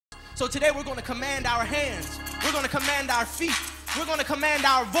So today we're going to command our hands. We're going to command our feet. We're going to command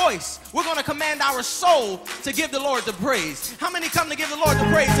our voice. We're going to command our soul to give the Lord the praise. How many come to give the Lord the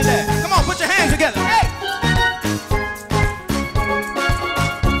praise today? Come on, put your hands together. Hey!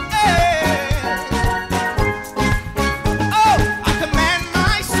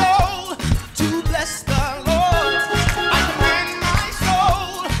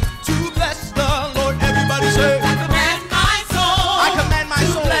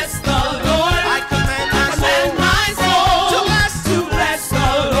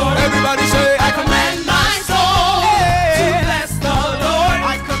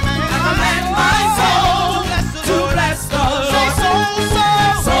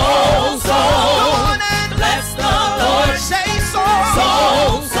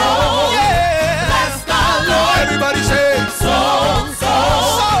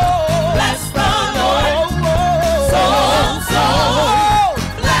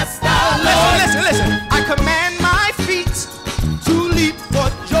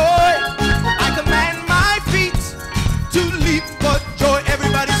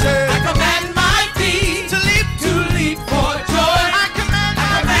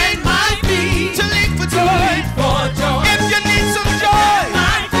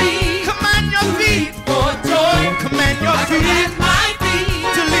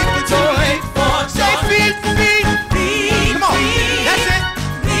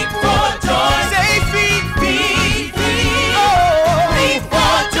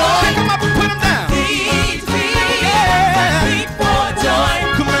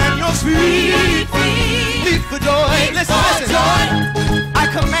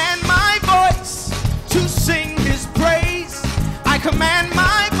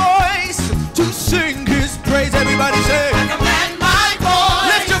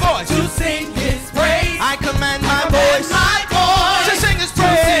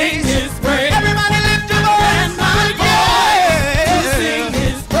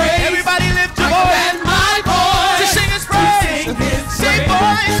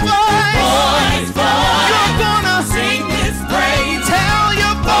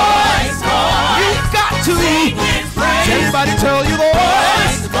 Everybody tell your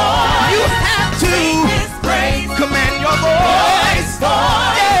voice. You have to command your voice.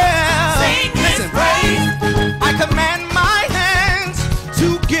 Yeah. Listen. I command my hands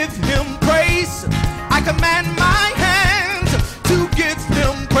to give him praise. I command my hands to give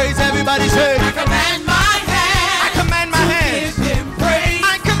him praise. Everybody say, I command my hands. I command my hands. To give him praise.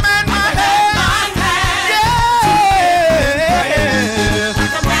 I command my hands. Yeah. I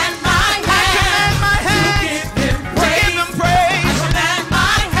command my hands. To give him praise.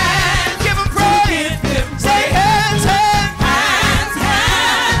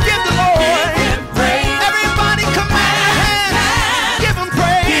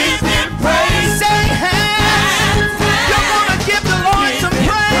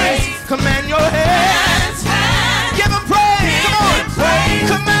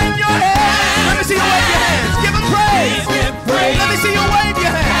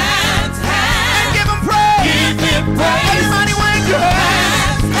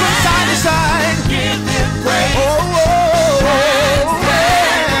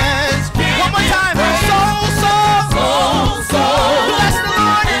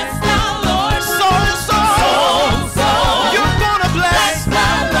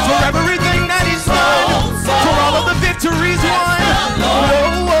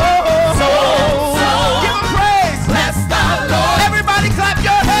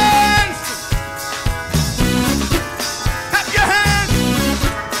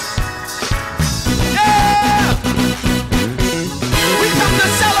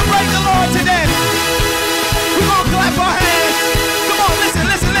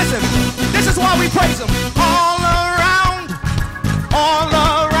 We praise him all around,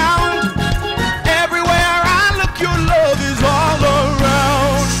 everywhere I look, your love is all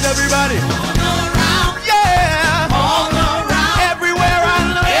around. Everybody, all around, yeah, all around, everywhere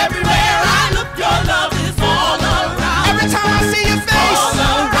I look, your love is all around. Every time I see your face,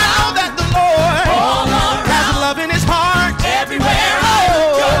 I know that the Lord has love in his heart. Everywhere I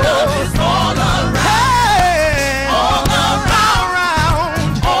look, your love is all around. Hey, all around.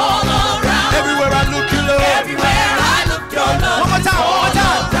 One more time.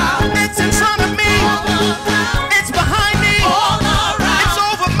 It's in front of me. It's behind me. It's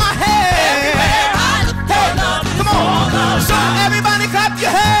over my head. Hey, come on. So everybody clap your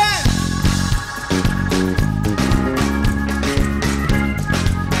hands.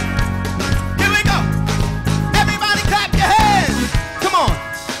 Here we go. Everybody clap your hands. Come on.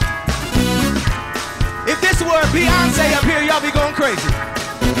 If this were Beyonce up here, y'all be going crazy.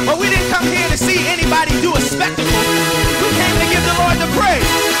 But we didn't come here to see anybody do a spectacle. We came to give the Lord the praise.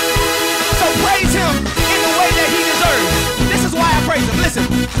 So praise him in the way that he deserves. This is why I praise him. Listen,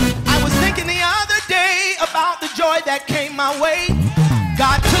 I was thinking the other day about the joy that came my way.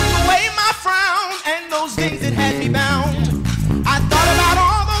 God took away my frown and those things that had me bound. I thought about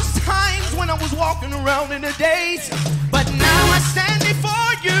all those times when I was walking around in the days. But now I stand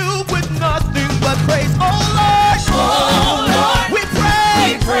before you with nothing but praise. Oh Lord, we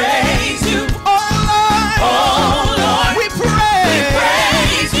praise you. Oh Lord, we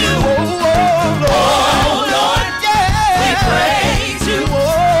praise you. Oh Lord, yeah, we praise you.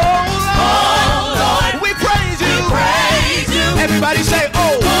 Oh Lord, we praise you. Everybody say,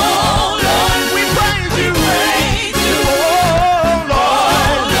 oh Lord, we praise you. Oh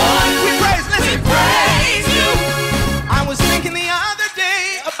Lord, we praise. Listen, we praise you. I was thinking the other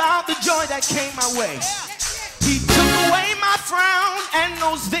day about the joy that came my way. He took away my frown and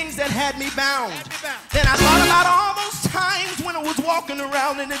those things that had me bound. Then I thought about all those times when I was walking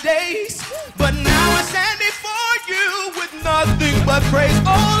around in the days. But now I stand before you with nothing but praise.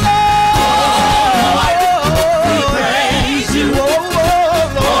 Oh Lord, we praise you. Oh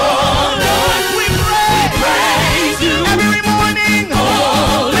Lord, we praise you. Every morning,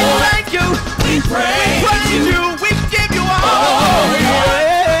 we thank you. We praise you. We give you all.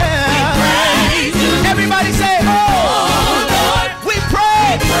 Everybody say, oh Lord, we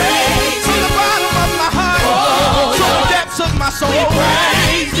praise from the bottom of my heart, from the depths of my soul. We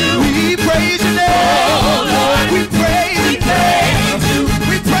praise you. We praise your name. Oh Lord, we praise your name.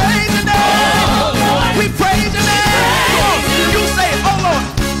 We praise your name. We praise your name. You say, oh Lord.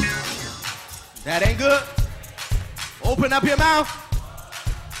 That ain't good. Open up your mouth.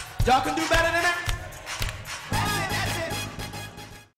 Y'all can do better than that.